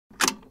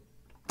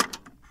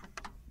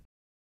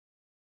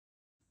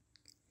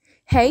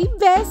Hey,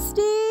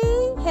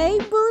 bestie. Hey,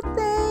 boo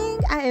thing.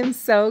 I am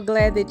so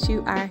glad that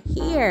you are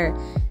here.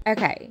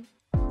 Okay,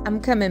 I'm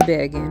coming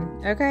begging.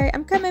 Okay,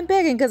 I'm coming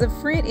begging because a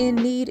friend in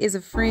need is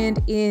a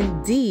friend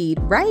indeed,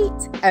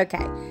 right?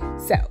 Okay,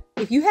 so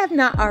if you have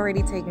not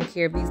already taken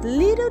care of these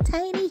little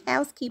tiny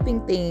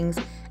housekeeping things,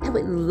 I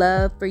would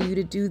love for you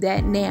to do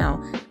that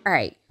now. All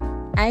right,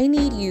 I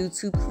need you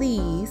to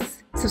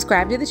please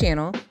subscribe to the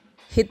channel,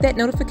 hit that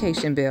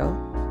notification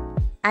bell.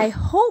 I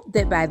hope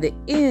that by the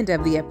end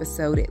of the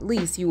episode, at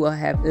least you will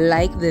have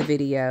liked the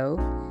video,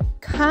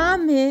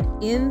 comment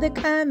in the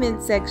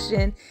comment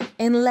section,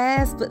 and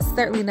last but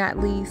certainly not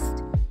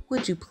least,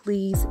 would you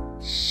please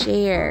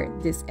share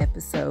this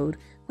episode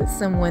with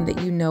someone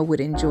that you know would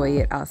enjoy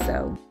it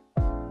also.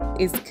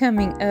 It's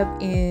coming up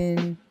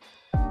in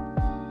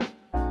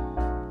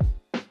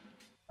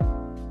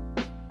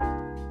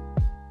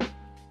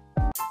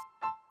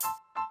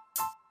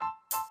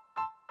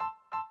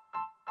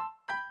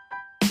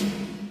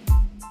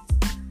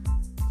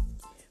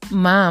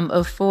mom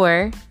of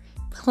 4,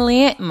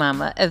 plant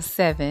mama of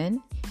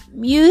 7,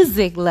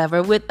 music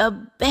lover with a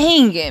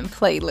banging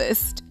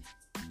playlist,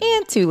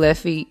 and 2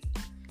 left feet,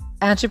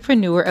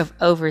 entrepreneur of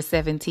over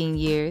 17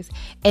 years,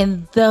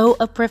 and though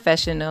a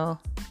professional,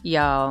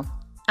 y'all,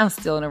 I'm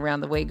still an around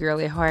the way girl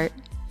at heart,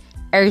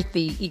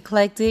 earthy,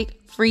 eclectic,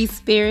 free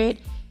spirit,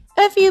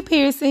 a few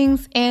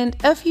piercings, and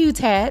a few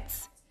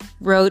tats,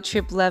 road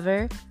trip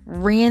lover,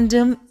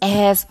 random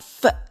as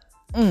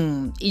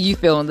you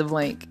fill in the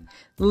blank.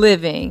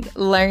 Living,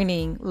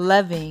 learning,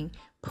 loving,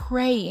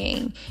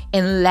 praying,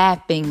 and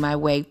laughing my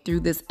way through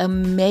this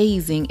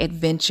amazing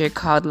adventure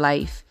called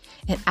life.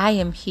 And I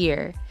am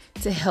here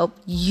to help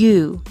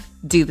you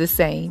do the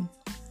same.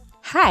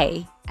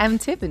 Hi, I'm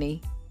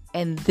Tiffany,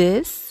 and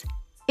this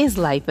is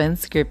Life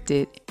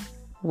Unscripted.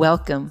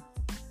 Welcome.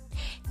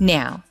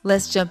 Now,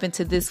 let's jump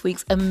into this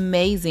week's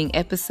amazing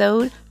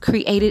episode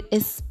created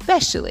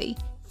especially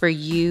for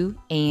you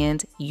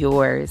and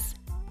yours.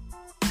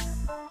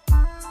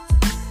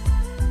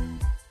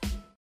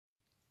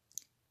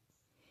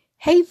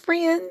 Hey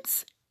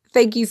friends,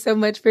 thank you so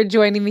much for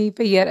joining me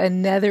for yet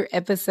another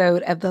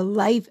episode of the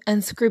Life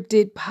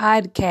Unscripted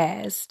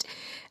podcast.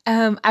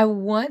 I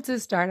want to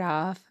start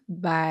off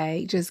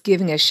by just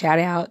giving a shout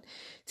out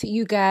to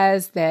you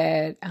guys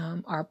that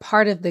are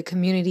part of the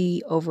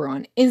community over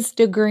on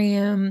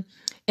Instagram,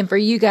 and for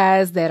you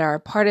guys that are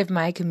part of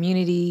my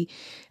community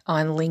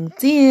on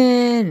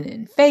LinkedIn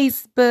and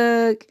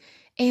Facebook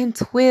and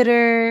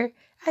Twitter.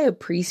 I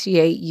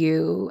appreciate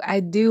you. I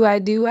do. I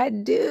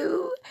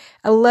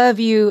love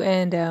you,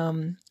 and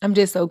I'm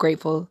just so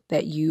grateful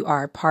that you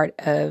are part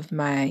of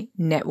my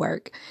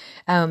network.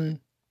 And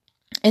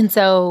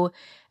so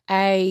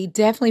I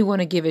definitely want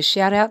to give a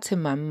shout out to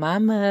my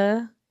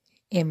mama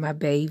and my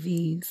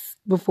babies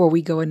before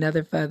we go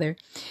another further.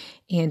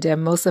 And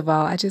most of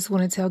all, I just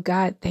want to tell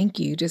God, thank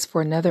you just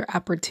for another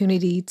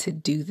opportunity to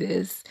do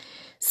this.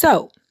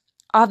 So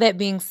all that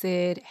being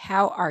said,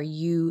 how are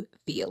you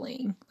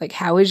feeling? Like,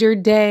 how is your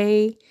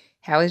day?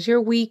 How has your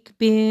week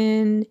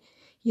been?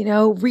 You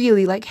know,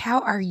 really, like, how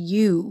are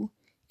you?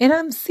 And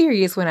I'm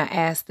serious when I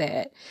ask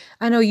that.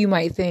 I know you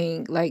might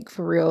think, like,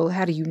 for real,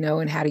 how do you know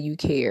and how do you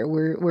care?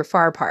 We're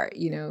far apart,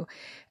 you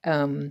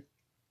know.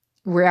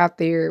 We're out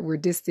there, we're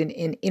distant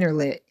in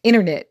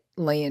internet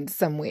land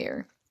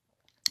somewhere.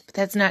 But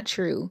that's not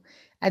true.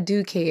 I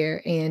do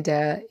care. And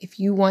if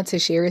you want to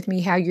share with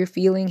me how you're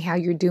feeling, how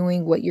you're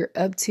doing, what you're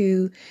up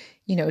to,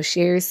 you know,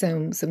 share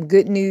some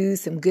good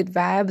news, some good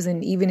vibes.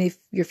 And even if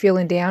you're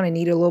feeling down and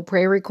need a little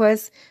prayer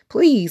request,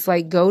 please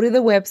go to the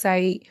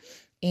website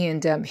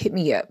and hit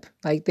me up.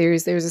 Like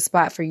there's a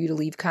spot for you to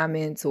leave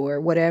comments or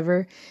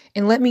whatever.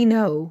 And let me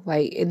know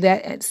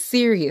that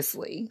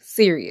seriously.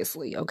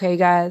 Okay,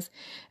 guys.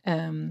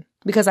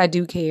 Because I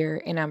do care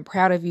and I'm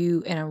proud of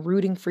you and I'm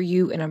rooting for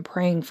you and I'm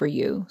praying for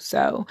you.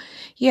 So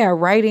yeah,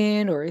 write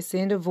in or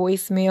send a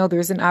voicemail.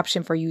 There's an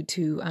option for you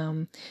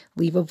to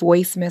leave a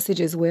voice message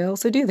as well.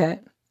 So do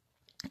that.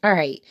 All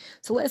right.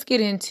 So let's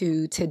get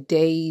into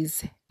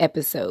today's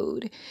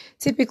episode.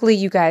 Typically,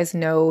 you guys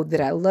know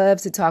that I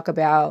love to talk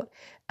about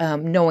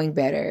knowing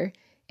better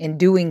and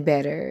doing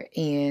better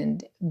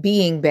and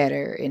being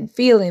better and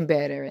feeling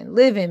better and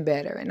living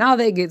better and all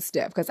that good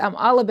stuff. Because I'm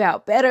all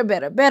about better,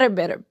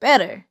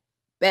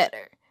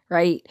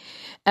 right?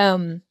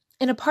 And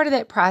a part of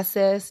that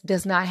process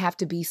does not have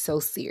to be so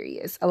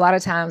serious. A lot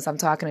of times I'm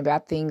talking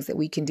about things that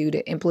we can do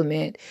to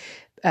implement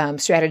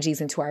strategies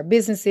into our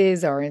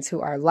businesses or into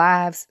our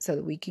lives so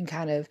that we can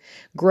kind of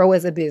grow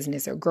as a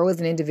business or grow as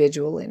an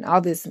individual and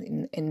all this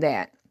and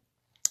that.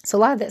 So a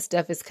lot of that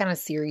stuff is kind of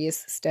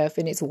serious stuff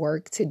and it's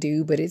work to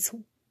do, but it's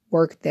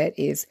work that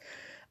is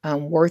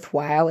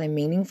worthwhile and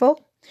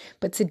meaningful.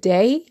 But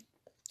today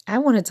I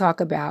want to talk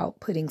about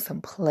putting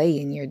some play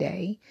in your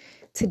day.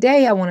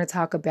 Today, I want to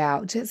talk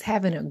about just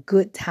having a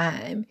good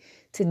time.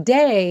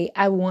 Today,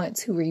 I want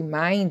to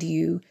remind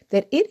you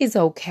that it is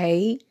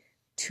okay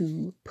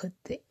to put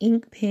the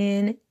ink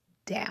pen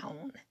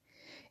down.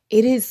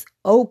 It is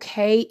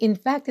okay. In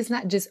fact, it's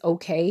not just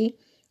okay.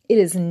 It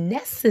is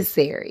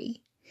necessary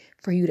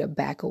for you to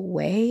back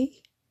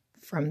away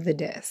from the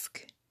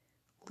desk.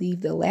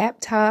 Leave the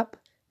laptop,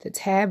 the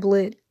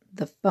tablet,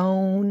 the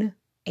phone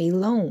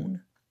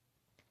alone.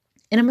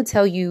 And I'm going to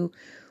tell you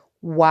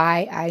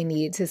why I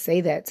needed to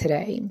say that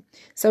today.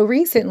 So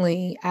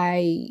recently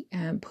I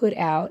put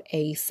out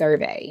a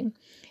survey,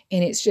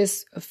 and it's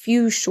just a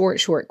few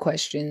short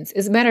questions.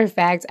 As a matter of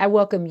fact, I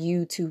welcome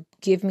you to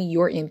give me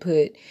your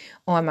input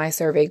on my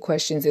survey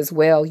questions as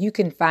well. You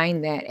can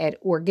find that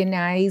at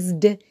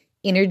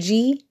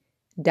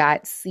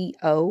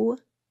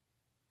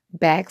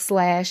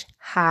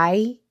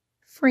organizedenergy.co/hi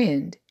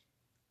friend.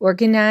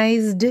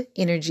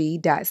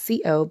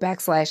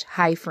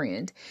 organizedenergy.co/hi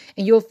friend.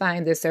 And you'll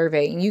find the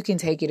survey and you can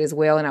take it as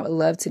well. And I would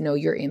love to know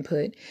your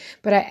input.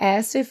 But I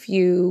asked a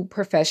few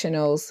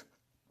professionals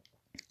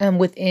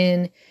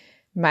within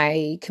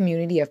my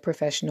community of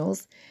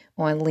professionals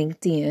on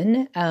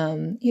LinkedIn,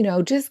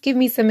 just give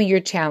me some of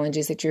your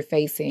challenges that you're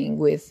facing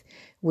with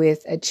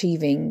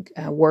achieving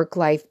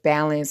work-life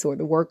balance or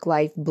the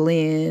work-life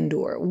blend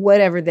or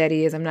whatever that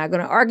is. I'm not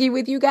going to argue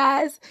with you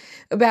guys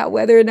about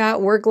whether or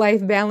not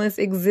work-life balance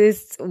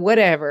exists,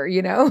 whatever,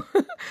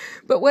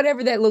 but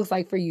whatever that looks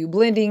like for you,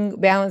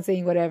 blending,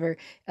 balancing, whatever,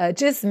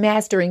 just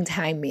mastering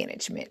time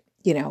management.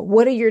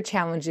 What are your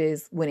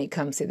challenges when it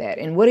comes to that?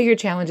 And what are your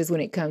challenges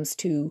when it comes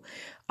to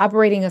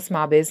operating a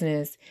small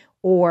business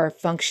or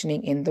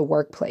functioning in the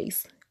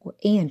workplace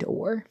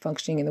or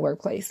functioning in the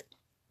workplace?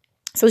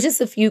 So it's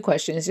just a few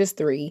questions, just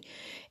 3.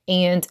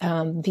 And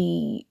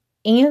the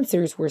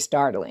answers were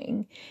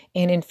startling.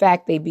 And in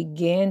fact, they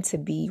began to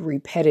be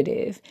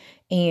repetitive.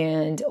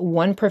 And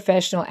one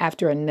professional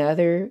after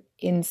another,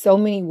 in so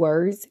many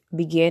words,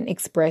 began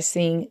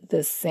expressing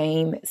the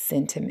same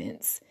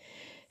sentiments.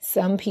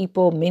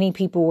 Many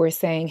people were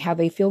saying how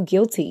they feel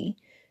guilty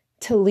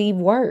to leave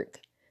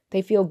work.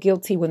 They feel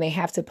guilty when they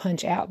have to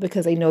punch out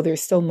because they know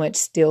there's so much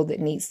still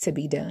that needs to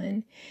be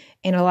done.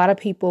 And a lot of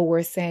people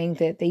were saying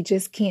that they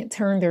just can't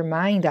turn their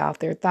mind off,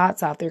 their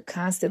thoughts off. They're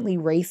constantly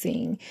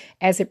racing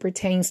as it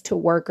pertains to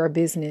work or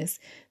business,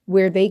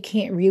 where they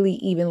can't really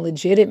even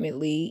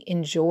legitimately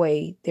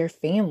enjoy their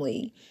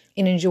family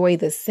and enjoy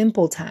the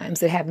simple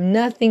times that have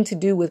nothing to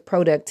do with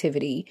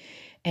productivity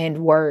and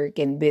work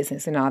and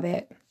business and all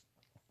that.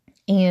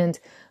 And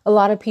a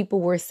lot of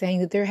people were saying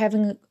that they're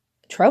having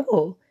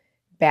trouble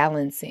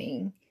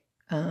balancing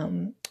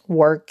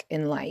work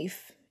and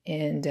life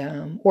and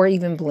or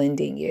even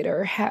blending it,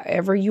 or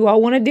however you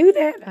all want to do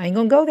that. I ain't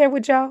gonna go there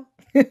with y'all.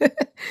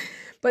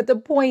 But the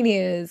point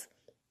is,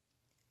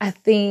 I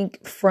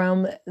think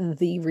from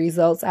the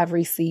results I've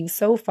received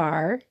so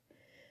far,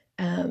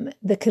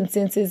 the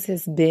consensus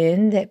has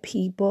been that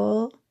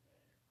people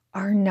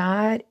are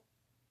not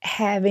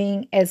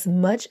having as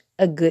much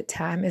a good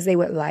time as they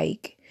would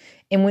like.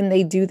 And when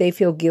they do, they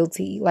feel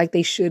guilty, like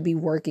they should be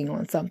working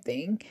on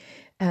something.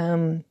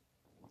 And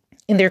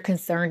they're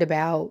concerned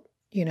about,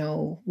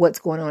 what's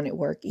going on at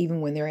work,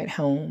 even when they're at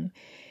home.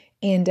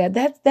 And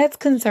that's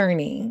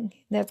concerning.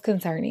 That's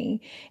concerning.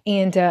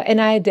 And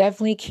I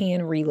definitely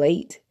can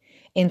relate.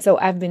 And so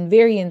I've been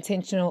very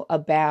intentional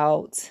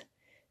about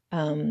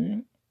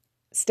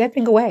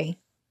stepping away.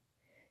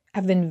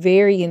 I've been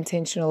very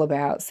intentional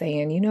about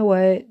saying, you know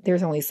what,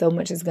 there's only so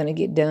much that's going to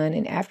get done.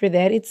 And after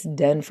that, it's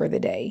done for the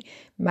day.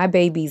 My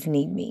babies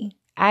need me.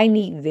 I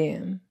need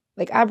them.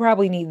 Like, I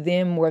probably need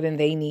them more than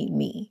they need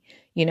me,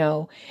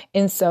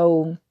 And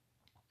so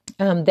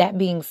that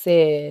being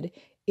said,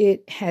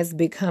 it has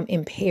become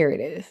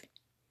imperative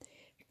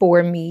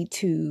for me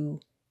to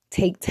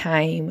take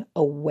time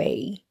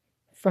away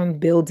from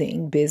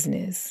building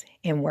business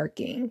and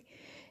working.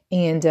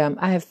 And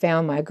I have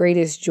found my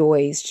greatest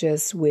joys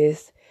just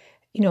with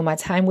my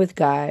time with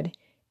God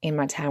and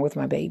my time with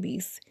my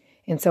babies.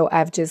 And so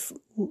I've just,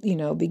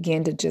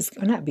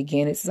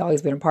 it's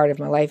always been a part of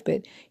my life,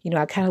 but,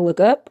 I kind of look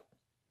up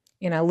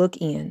and I look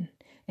in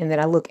and then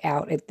I look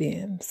out at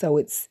them. So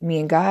it's me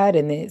and God,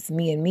 and then it's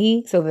me and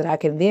me, so that I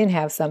can then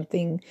have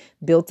something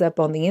built up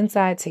on the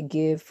inside to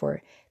give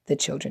for the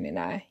children and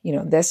I.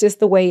 That's just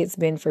the way it's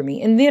been for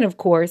me. And then, of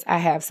course, I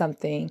have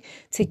something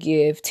to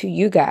give to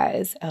you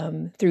guys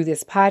through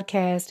this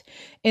podcast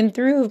and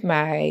through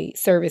my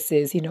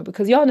services,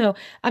 because y'all know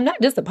I'm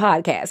not just a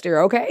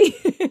podcaster, okay?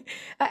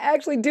 I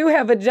actually do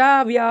have a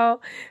job,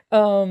 y'all.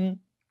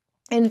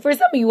 And for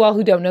some of you all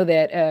who don't know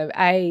that,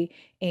 I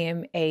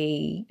am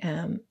a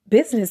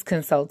business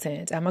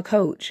consultant. I'm a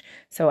coach.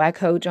 So I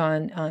coach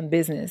on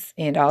business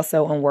and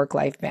also on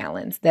work-life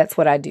balance. That's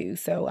what I do.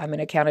 So I'm an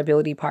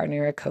accountability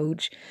partner, a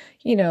coach,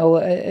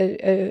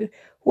 a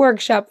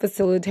workshop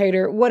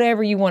facilitator,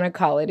 whatever you want to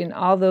call it. In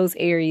all those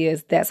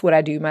areas, that's what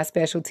I do. My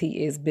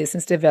specialty is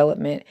business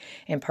development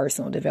and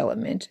personal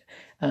development,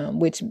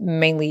 which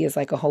mainly is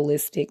like a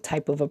holistic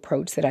type of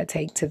approach that I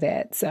take to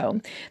that.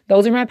 So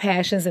those are my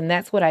passions, and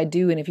that's what I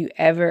do. And if you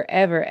ever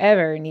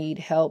need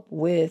help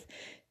with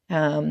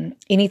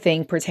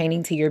anything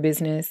pertaining to your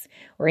business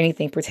or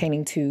anything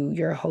pertaining to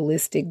your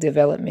holistic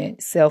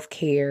development,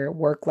 self-care,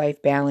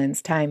 work-life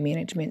balance, time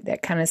management,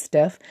 that kind of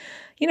stuff,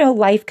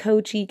 life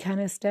coachy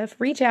kind of stuff,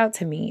 reach out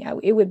to me.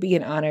 It would be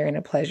an honor and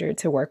a pleasure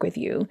to work with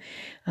you,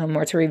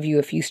 or to review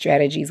a few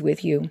strategies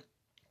with you.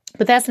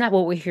 But that's not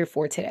what we're here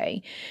for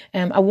today.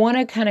 I want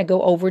to kind of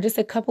go over just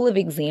a couple of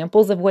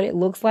examples of what it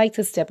looks like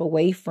to step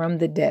away from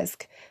the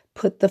desk,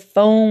 put the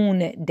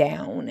phone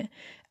down,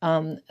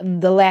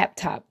 the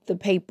laptop, the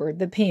paper,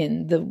 the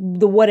pen, the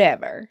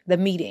whatever, the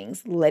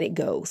meetings, let it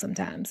go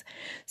sometimes.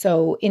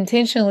 So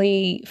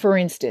intentionally, for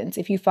instance,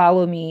 if you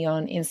follow me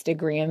on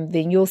Instagram,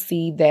 then you'll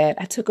see that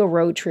I took a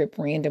road trip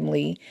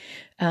randomly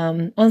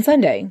on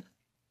Sunday.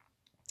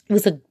 It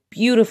was a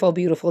beautiful,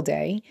 beautiful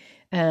day.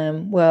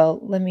 Well,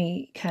 let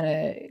me kind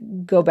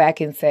of go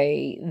back and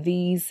say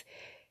these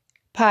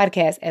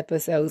podcast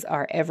episodes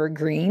are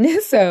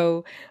evergreen.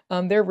 So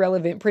they're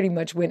relevant pretty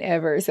much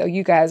whenever. So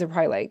you guys are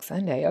probably like,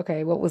 Sunday,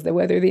 okay, what was the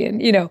weather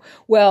then?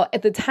 Well,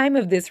 at the time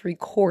of this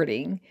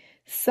recording,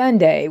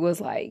 Sunday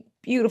was like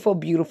beautiful,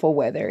 beautiful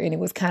weather. And it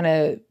was kind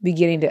of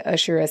beginning to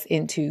usher us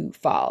into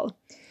fall.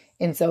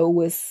 And so it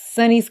was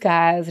sunny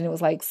skies and it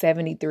was like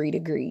 73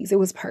 degrees. It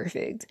was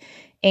perfect.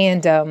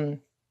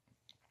 And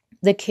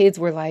the kids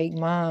were like,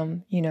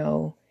 Mom,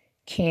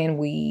 can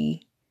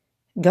we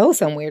go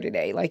somewhere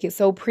today? Like, it's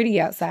so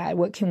pretty outside.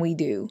 What can we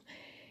do?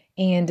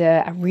 And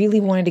I really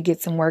wanted to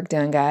get some work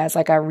done, guys.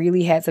 Like, I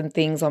really had some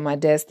things on my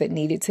desk that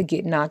needed to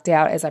get knocked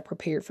out as I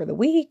prepared for the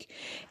week.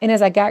 And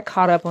as I got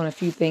caught up on a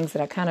few things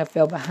that I kind of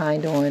fell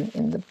behind on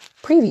in the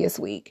previous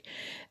week.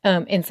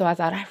 And so I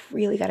thought, I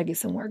really got to get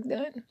some work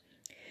done.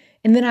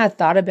 And then I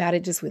thought about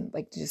it just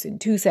in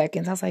 2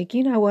 seconds. I was like,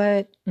 you know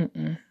what?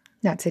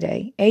 Not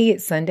today.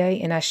 It's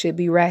Sunday and I should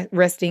be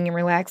resting and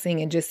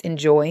relaxing and just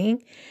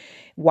enjoying.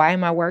 Why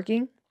am I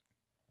working?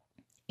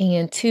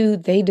 And 2,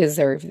 they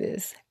deserve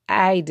this.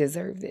 I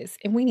deserve this.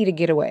 And we need to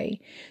get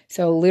away.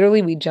 So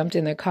literally we jumped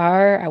in the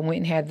car. I went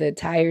and had the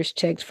tires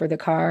checked for the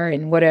car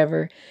and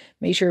whatever.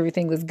 Made sure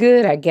everything was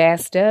good. I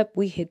gassed up.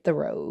 We hit the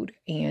road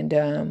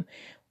and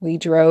we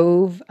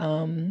drove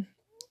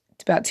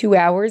about 2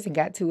 hours and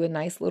got to a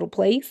nice little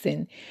place.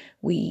 And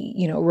we,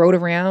 rode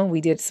around.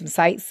 We did some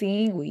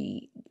sightseeing.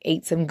 We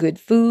ate some good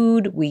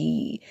food.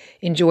 We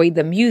enjoyed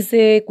the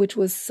music, which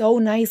was so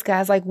nice,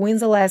 guys. Like, when's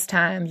the last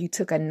time you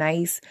took a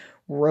nice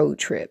road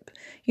trip?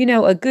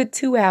 A good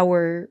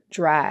 2-hour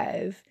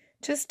drive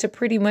just to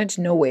pretty much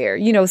nowhere,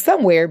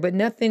 somewhere, but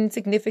nothing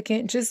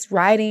significant, just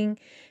riding,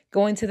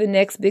 going to the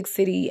next big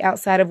city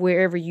outside of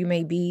wherever you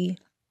may be,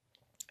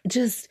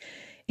 just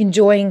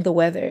enjoying the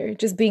weather,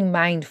 just being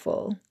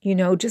mindful,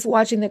 just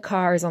watching the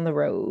cars on the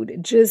road,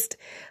 just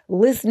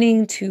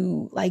listening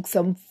to like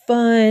some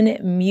fun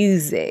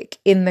music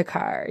in the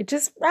car,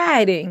 just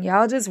riding,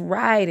 y'all, just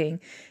riding,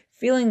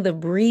 feeling the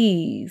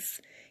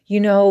breeze,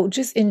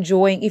 just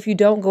enjoying. If you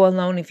don't go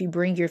alone, if you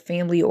bring your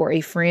family or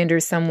a friend or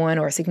someone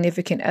or a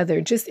significant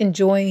other, just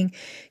enjoying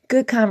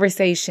good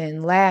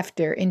conversation,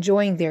 laughter,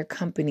 enjoying their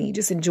company,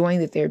 just enjoying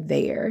that they're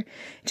there,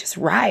 just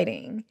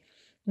riding.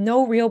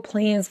 No real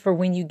plans for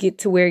when you get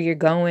to where you're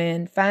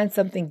going. Find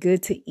something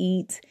good to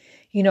eat,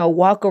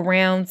 walk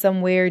around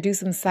somewhere, do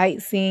some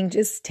sightseeing,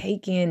 just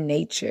take in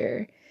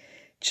nature.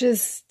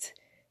 Just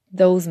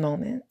those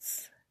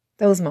moments,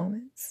 they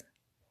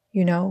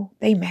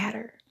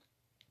matter.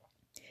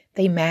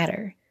 They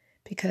matter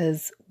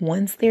because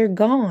once they're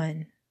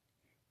gone,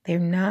 they're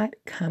not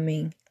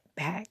coming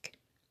back.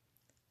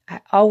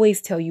 I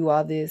always tell you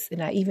all this,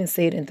 and I even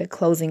say it in the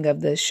closing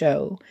of the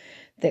show,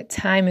 that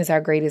time is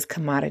our greatest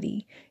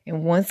commodity.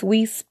 And once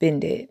we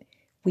spend it,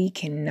 we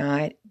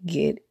cannot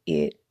get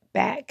it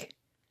back.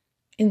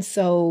 And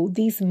so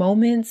these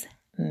moments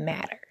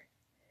matter.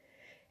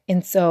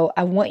 And so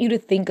I want you to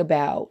think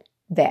about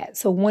that.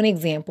 So one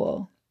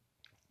example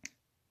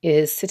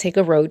is to take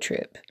a road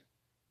trip.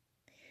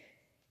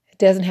 It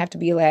doesn't have to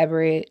be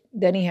elaborate. It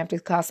doesn't even have to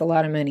cost a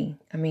lot of money.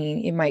 I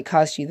mean, it might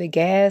cost you the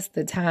gas,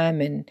 the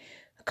time, and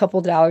a couple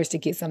dollars to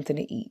get something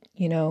to eat,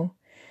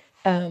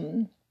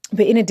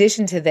 But in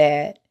addition to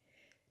that,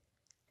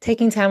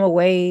 taking time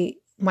away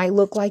might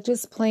look like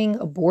just playing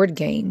a board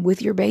game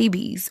with your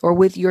babies or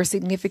with your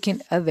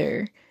significant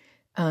other.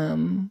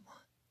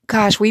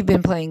 We've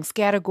been playing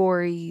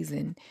categories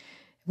and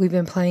we've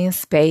been playing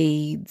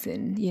spades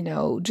and,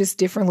 just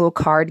different little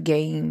card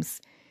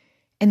games.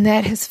 And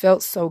that has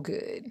felt so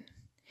good.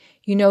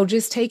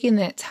 Just taking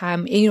that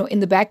time, in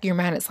the back of your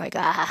mind, it's like,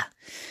 I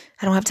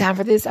don't have time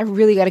for this. I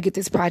really got to get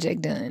this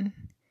project done.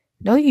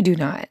 No, you do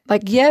not.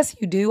 Like, yes,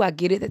 you do. I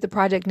get it that the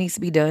project needs to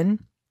be done.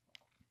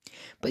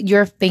 But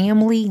your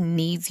family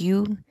needs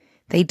you.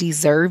 They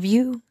deserve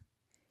you.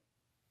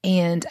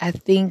 And I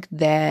think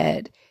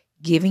that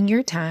giving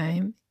your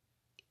time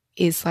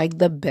is like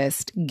the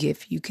best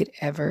gift you could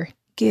ever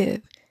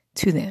give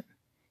to them.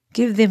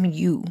 Give them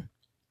you.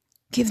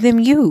 Give them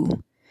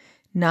you.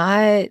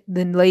 Not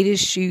the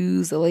latest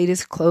shoes, the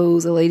latest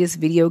clothes, the latest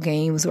video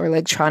games or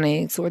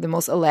electronics or the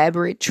most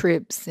elaborate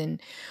trips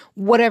and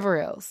whatever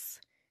else.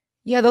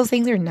 Yeah, those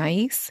things are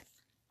nice,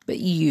 but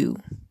you.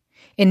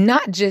 And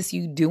not just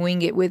you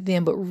doing it with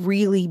them, but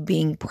really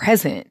being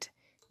present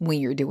when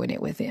you're doing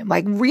it with them.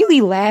 Like really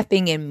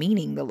laughing and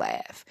meaning the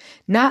laugh.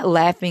 Not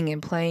laughing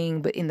and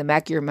playing, but in the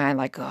back of your mind,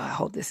 like, oh, I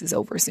hope this is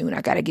over soon.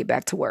 I got to get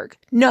back to work.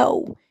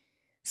 No.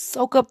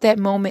 Soak up that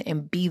moment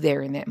and be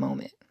there in that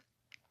moment.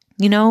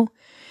 You know?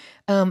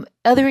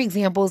 Other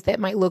examples that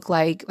might look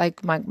like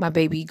my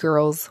baby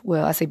girls.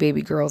 Well, I say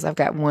baby girls. I've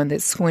got one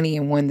that's 20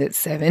 and one that's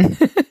 7.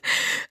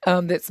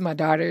 That's my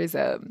daughters.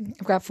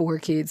 I've got 4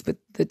 kids, but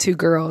the 2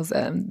 girls,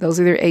 those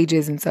are their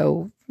ages. And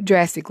so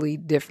drastically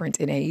different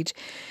in age,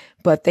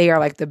 but they are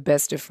like the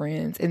best of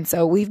friends. And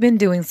so we've been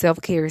doing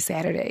self-care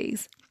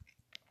Saturdays.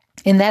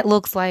 And that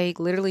looks like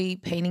literally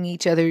painting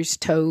each other's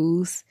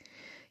toes,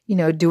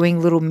 doing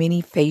little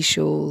mini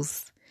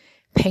facials,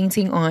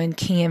 painting on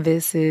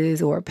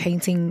canvases or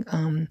painting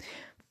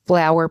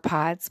flower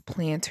pots,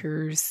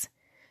 planters.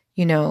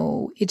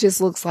 It just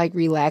looks like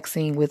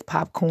relaxing with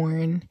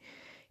popcorn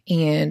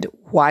and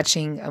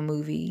watching a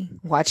movie,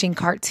 watching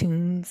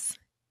cartoons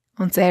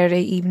on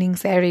Saturday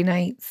evenings, Saturday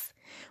nights,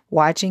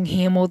 watching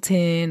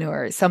Hamilton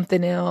or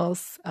something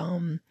else.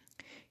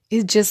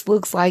 It just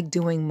looks like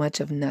doing much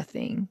of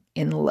nothing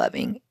and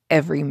loving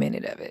every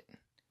minute of it.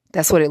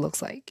 That's what it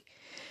looks like.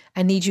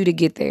 I need you to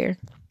get there.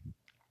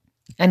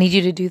 I need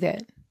you to do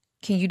that.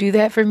 Can you do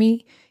that for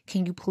me?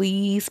 Can you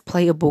please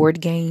play a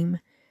board game?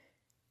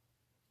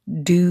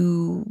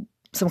 Do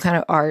some kind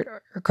of art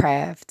or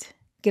craft.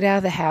 Get out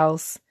of the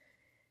house.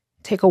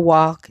 Take a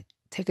walk.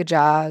 Take a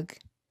jog.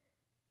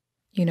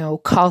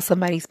 Call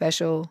somebody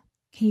special.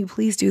 Can you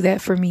please do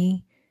that for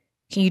me?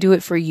 Can you do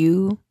it for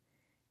you?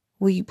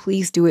 Will you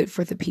please do it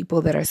for the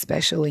people that are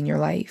special in your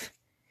life?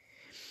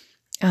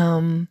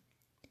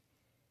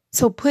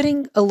 So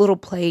putting a little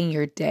play in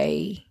your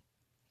day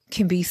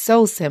can be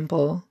so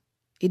simple.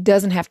 It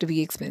doesn't have to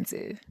be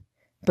expensive,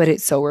 but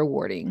it's so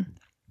rewarding.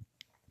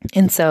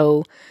 And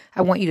so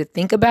I want you to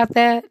think about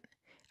that.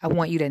 I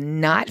want you to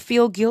not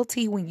feel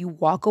guilty when you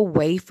walk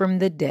away from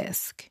the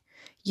desk.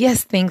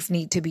 Yes, things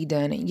need to be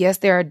done. And yes,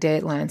 there are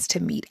deadlines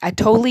to meet. I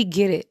totally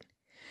get it.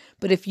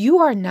 But if you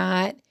are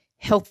not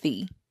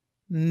healthy,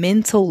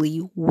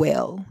 mentally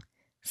well,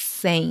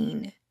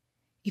 sane,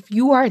 if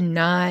you are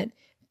not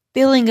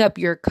filling up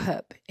your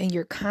cup and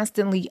you're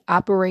constantly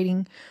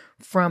operating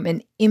from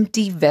an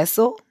empty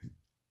vessel,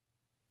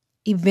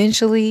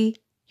 eventually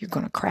you're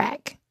going to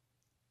crack.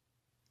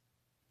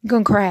 You're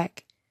going to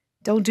crack.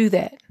 Don't do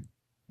that.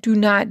 Do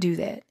not do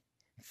that.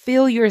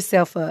 Fill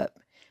yourself up.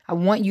 I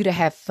want you to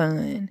have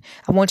fun.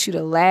 I want you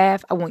to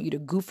laugh. I want you to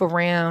goof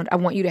around. I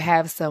want you to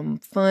have some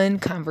fun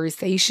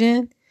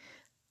conversation.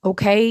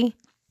 Okay?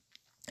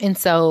 And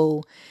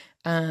so,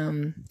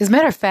 as a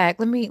matter of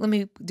fact, let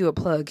me do a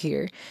plug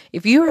here.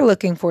 If you are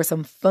looking for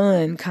some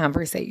fun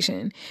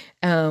conversation,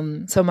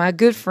 so my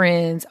good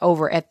friends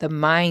over at the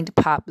Mind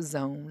Pop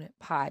Zone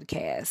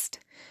podcast,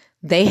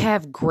 they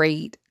have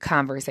great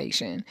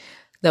conversation.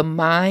 The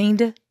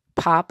Mind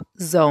Pop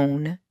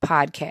Zone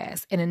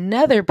podcast, and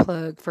another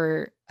plug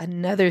for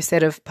another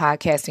set of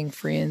podcasting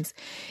friends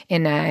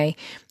and I,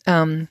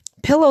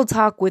 Pillow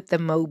Talk with the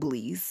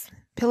Mobleys.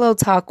 Pillow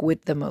Talk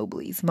with the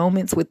Mobleys,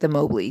 Moments with the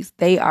Mobleys.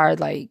 They are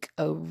like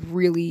a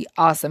really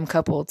awesome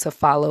couple to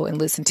follow and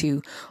listen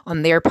to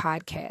on their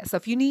podcast. So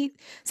if you need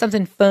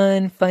something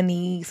fun,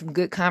 funny, some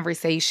good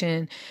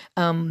conversation,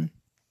 I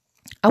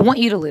want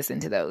you to listen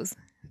to those.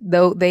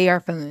 Though they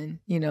are fun,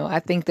 I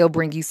think they'll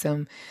bring you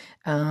some,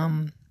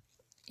 some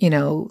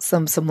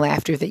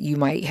laughter that you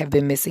might have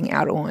been missing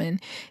out on,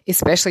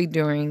 especially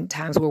during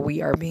times where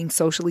we are being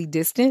socially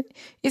distant.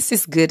 It's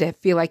just good to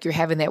feel like you're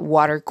having that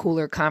water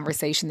cooler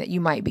conversation that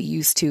you might be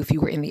used to if you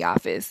were in the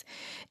office.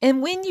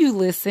 And when you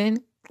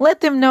listen,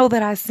 let them know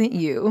that I sent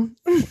you.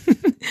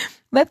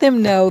 Let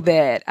them know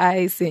that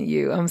I sent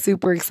you. I'm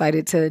super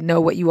excited to know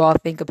what you all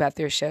think about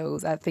their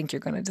shows. I think you're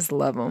going to just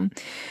love them.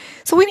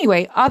 So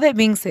anyway, all that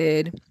being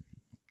said,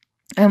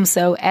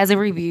 so as a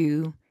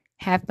review,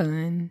 have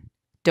fun.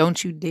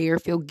 Don't you dare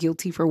feel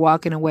guilty for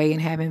walking away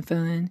and having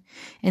fun.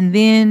 And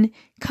then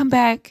come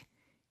back.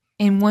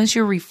 And once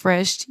you're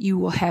refreshed, you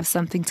will have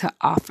something to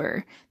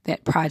offer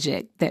that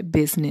project, that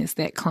business,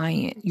 that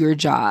client, your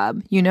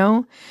job,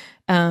 that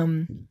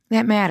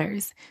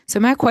matters.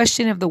 So my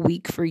question of the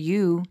week for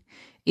you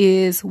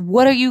is,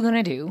 what are you going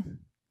to do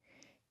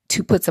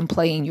to put some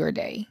play in your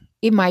day?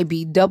 It might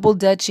be double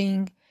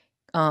dutching,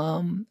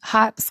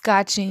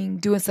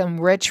 hopscotching, doing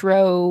some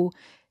retro,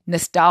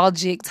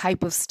 nostalgic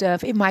type of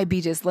stuff. It might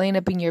be just laying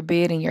up in your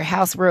bed in your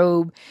house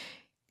robe,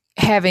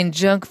 having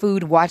junk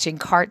food, watching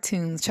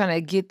cartoons, trying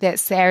to get that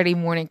Saturday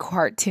morning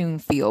cartoon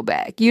feel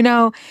back,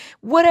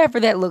 whatever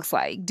that looks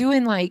like.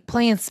 Doing like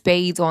playing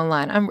spades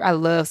online. I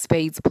love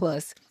Spades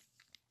Plus.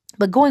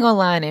 But going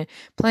online and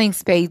playing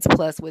Spades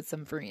Plus with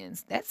some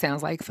friends, that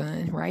sounds like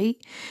fun, right?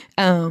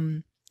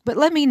 But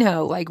let me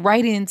know,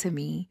 write into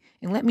me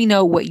and let me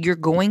know what you're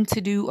going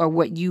to do or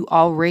what you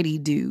already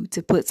do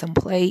to put some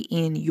play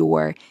in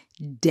your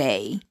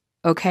day.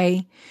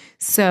 Okay.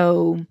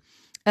 So,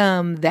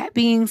 that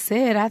being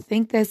said, I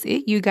think that's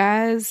it, you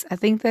guys. I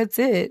think that's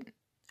it.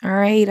 All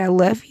right. I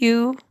love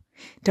you.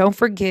 Don't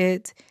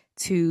forget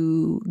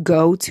to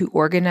go to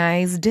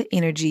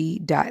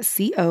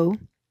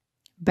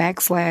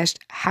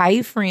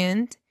organizedenergy.co/hi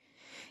friend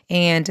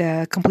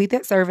and complete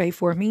that survey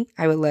for me.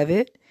 I would love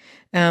it.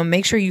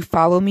 Make sure you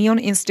follow me on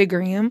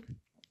Instagram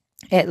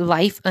at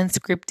Life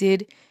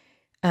Unscripted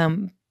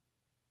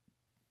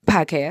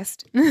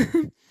Podcast.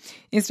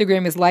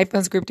 Instagram is Life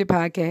Unscripted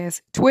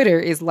Podcast. Twitter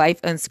is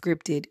Life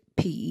Unscripted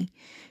P.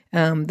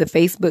 The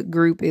Facebook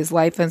group is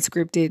Life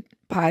Unscripted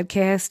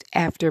Podcast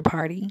After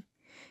Party.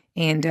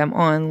 And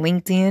on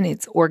LinkedIn,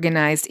 it's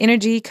Organized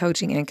Energy,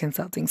 Coaching, and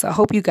Consulting. So I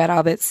hope you got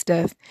all that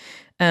stuff.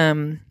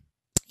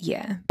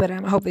 But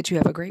I hope that you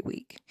have a great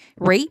week.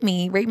 Rate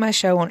my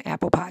show on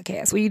Apple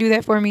Podcasts. Will you do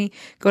that for me?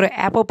 Go to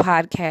Apple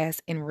Podcasts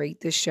and rate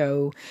the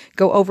show.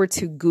 Go over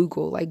to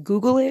Google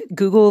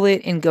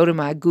it and go to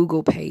my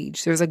Google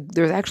page. There's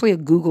actually a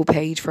Google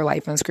page for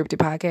Life Unscripted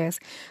Podcast.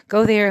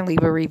 Go there and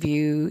leave a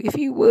review if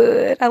you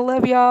would. I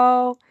love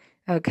y'all.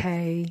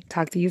 Okay.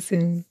 Talk to you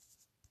soon.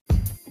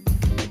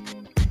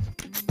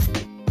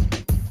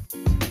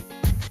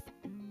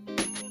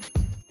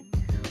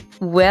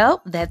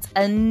 Well, that's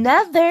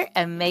another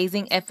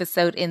amazing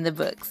episode in the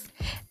books.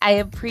 I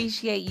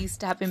appreciate you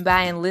stopping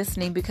by and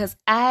listening because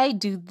I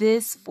do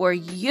this for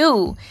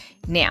you.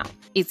 Now,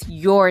 it's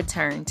your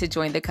turn to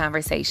join the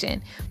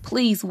conversation.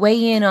 Please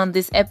weigh in on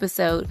this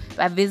episode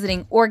by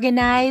visiting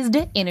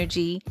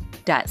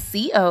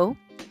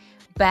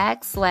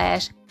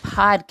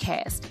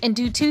organizedenergy.co/podcast and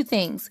do two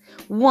things.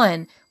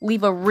 One,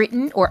 leave a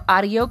written or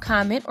audio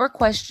comment or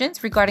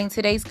questions regarding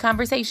today's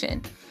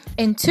conversation.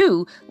 And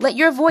two, let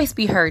your voice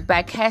be heard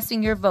by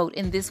casting your vote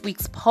in this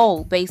week's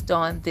poll based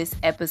on this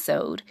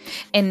episode.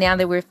 And now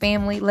that we're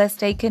family, let's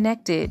stay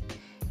connected.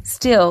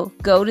 Still,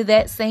 go to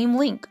that same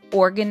link,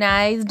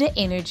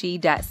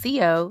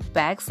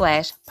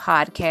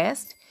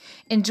 organizedenergy.co/podcast,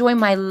 and join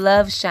my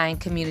Love Shine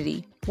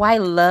community. Why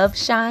Love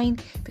Shine?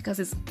 Because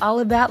it's all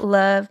about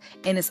love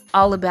and it's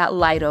all about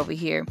light over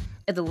here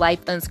at the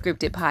Life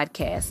Unscripted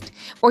Podcast.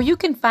 Or you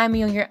can find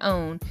me on your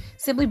own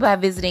simply by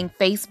visiting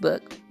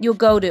Facebook. You'll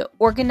go to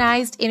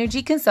Organized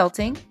Energy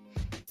Consulting,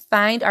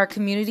 find our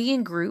community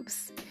and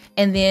groups,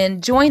 and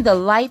then join the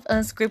Life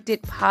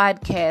Unscripted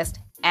Podcast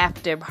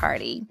After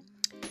Party.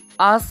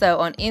 Also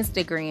on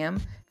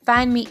Instagram,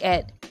 find me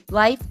at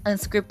Life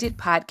Unscripted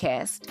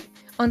Podcast.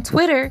 On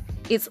Twitter,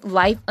 it's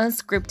Life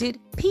Unscripted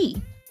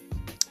P.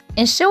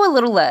 And show a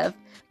little love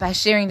by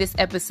sharing this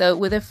episode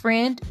with a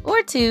friend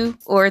or two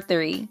or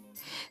three.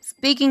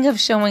 Speaking of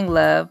showing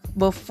love,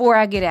 before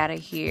I get out of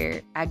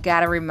here, I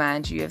gotta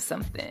remind you of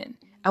something.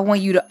 I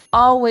want you to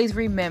always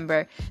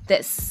remember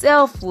that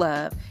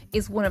self-love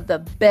is one of the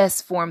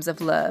best forms of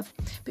love,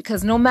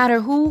 because no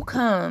matter who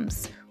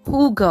comes,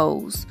 who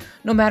goes,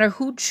 no matter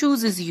who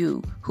chooses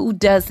you, who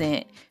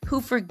doesn't,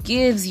 who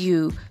forgives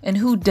you and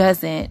who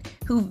doesn't,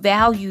 who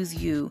values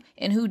you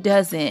and who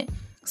doesn't,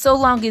 so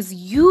long as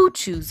you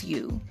choose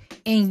you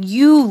and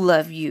you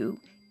love you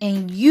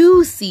and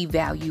you see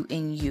value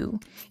in you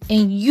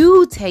and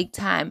you take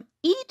time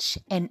each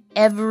and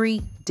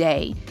every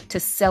day to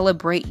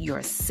celebrate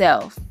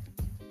yourself.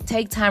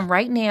 Take time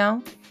right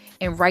now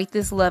and write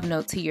this love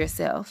note to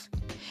yourself.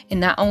 And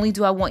not only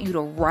do I want you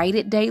to write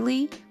it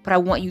daily, but I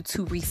want you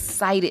to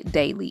recite it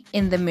daily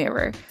in the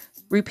mirror.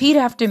 Repeat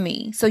after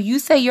me. So you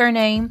say your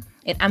name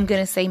and I'm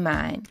going to say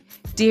mine.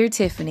 Dear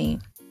Tiffany,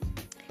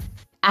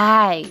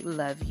 I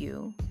love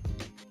you.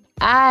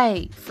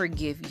 I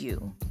forgive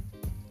you.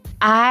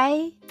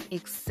 I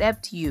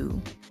accept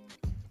you.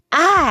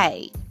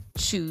 I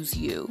choose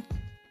you.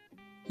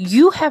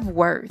 You have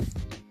worth.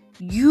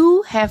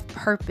 You have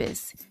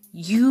purpose.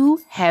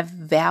 You have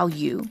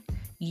value.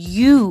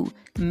 You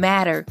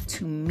matter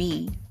to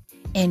me.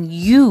 And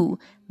you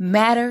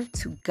matter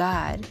to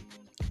God.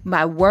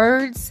 My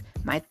words,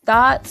 my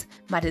thoughts,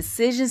 my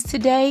decisions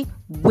today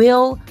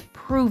will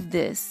prove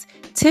this.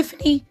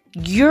 Tiffany,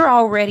 you're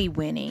already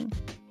winning.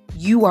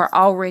 You are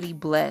already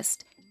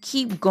blessed.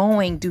 Keep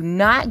going. Do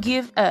not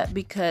give up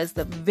because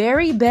the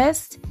very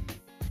best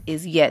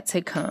is yet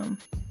to come.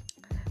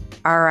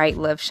 All right,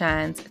 Love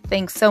Shines.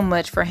 Thanks so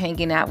much for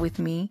hanging out with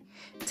me.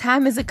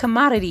 Time is a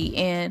commodity,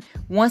 and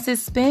once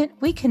it's spent,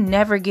 we can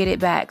never get it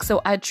back.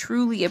 So I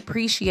truly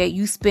appreciate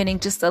you spending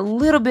just a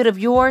little bit of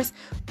yours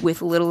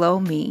with little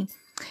old me.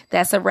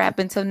 That's a wrap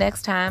until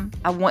next time.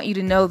 I want you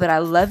to know that I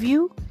love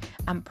you.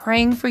 I'm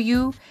praying for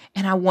you,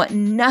 and I want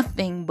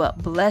nothing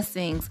but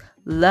blessings,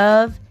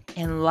 love,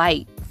 and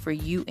light for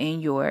you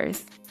and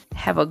yours.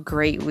 Have a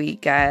great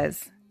week,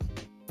 guys.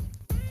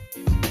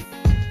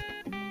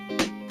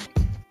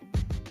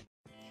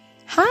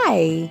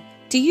 Hi.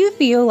 Do you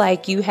feel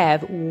like you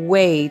have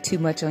way too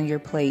much on your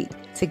plate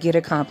to get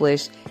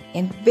accomplished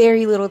and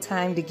very little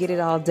time to get it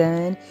all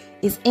done?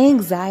 Is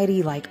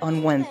anxiety like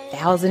on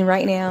 1,000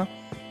 right now?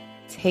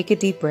 Take a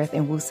deep breath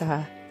and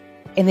woosah,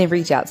 and then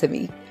reach out to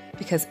me,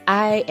 because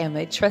I am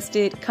a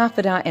trusted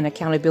confidant and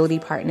accountability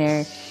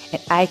partner,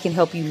 and I can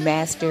help you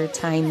master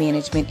time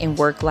management and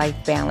work-life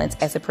balance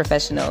as a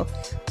professional.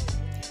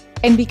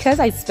 And because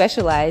I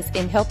specialize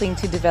in helping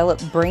to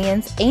develop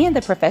brands and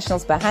the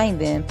professionals behind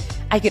them,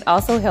 I can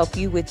also help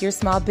you with your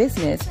small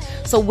business.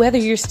 So whether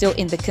you're still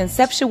in the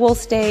conceptual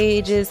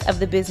stages of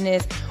the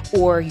business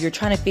or you're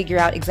trying to figure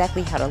out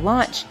exactly how to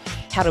launch,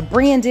 how to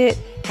brand it,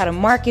 how to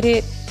market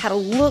it, how to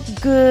look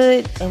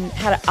good, and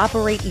how to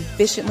operate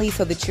efficiently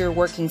so that you're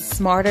working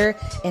smarter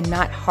and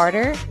not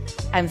harder,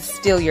 I'm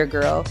still your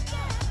girl.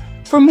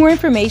 For more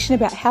information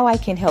about how I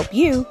can help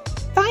you,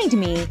 find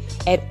me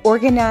at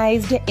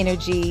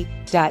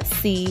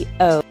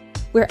organizedenergy.co,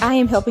 where I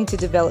am helping to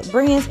develop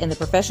brands and the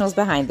professionals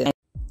behind them.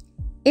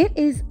 It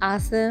is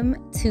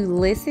awesome to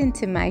listen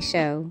to my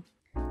show,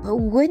 but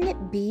wouldn't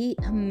it be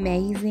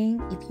amazing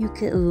if you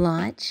could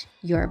launch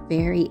your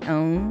very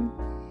own?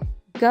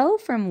 Go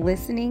from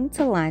listening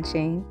to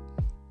launching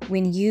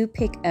when you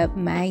pick up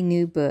my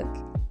new book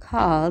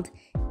called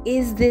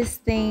Is This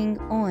Thing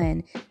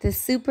On? The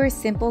Super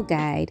Simple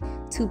Guide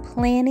to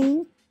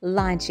Planning,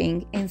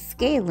 Launching, and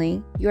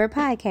Scaling Your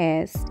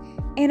Podcast.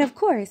 And of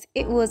course,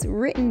 it was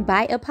written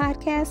by a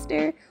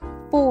podcaster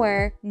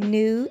for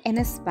new and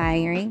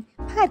aspiring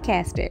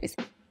podcasters.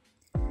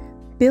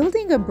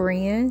 Building a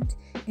brand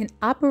and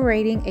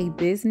operating a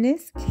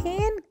business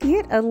can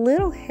get a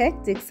little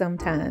hectic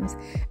sometimes.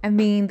 I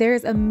mean,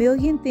 there's a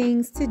million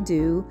things to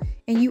do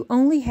and you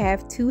only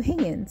have two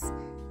hands,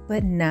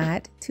 but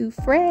not to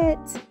fret.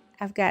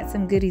 I've got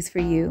some goodies for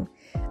you.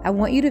 I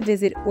want you to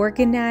visit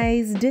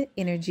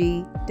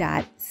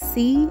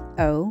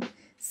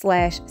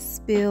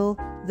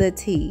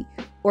organizedenergy.co/spill-the-tea.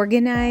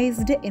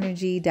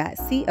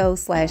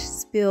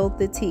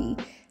 organizedenergy.co/spill-the-tea.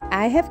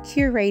 I have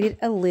curated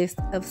a list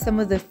of some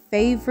of the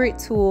favorite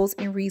tools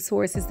and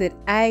resources that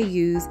I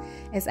use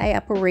as I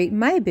operate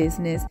my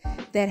business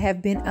that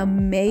have been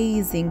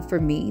amazing for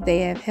me. They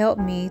have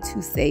helped me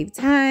to save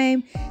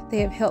time.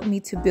 They have helped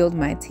me to build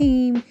my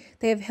team.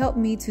 They have helped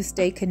me to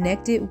stay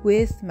connected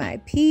with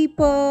my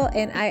people.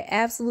 And I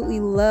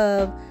absolutely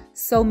love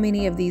so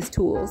many of these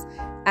tools.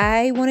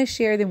 I want to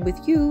share them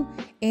with you,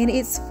 and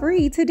it's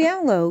free to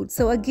download.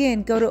 So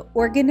again, go to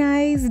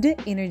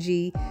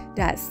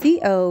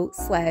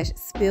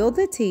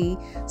organizedenergy.co/spill-the-tea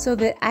so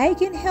that I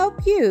can help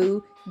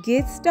you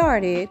get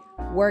started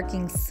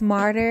working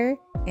smarter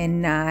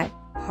and not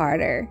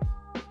harder.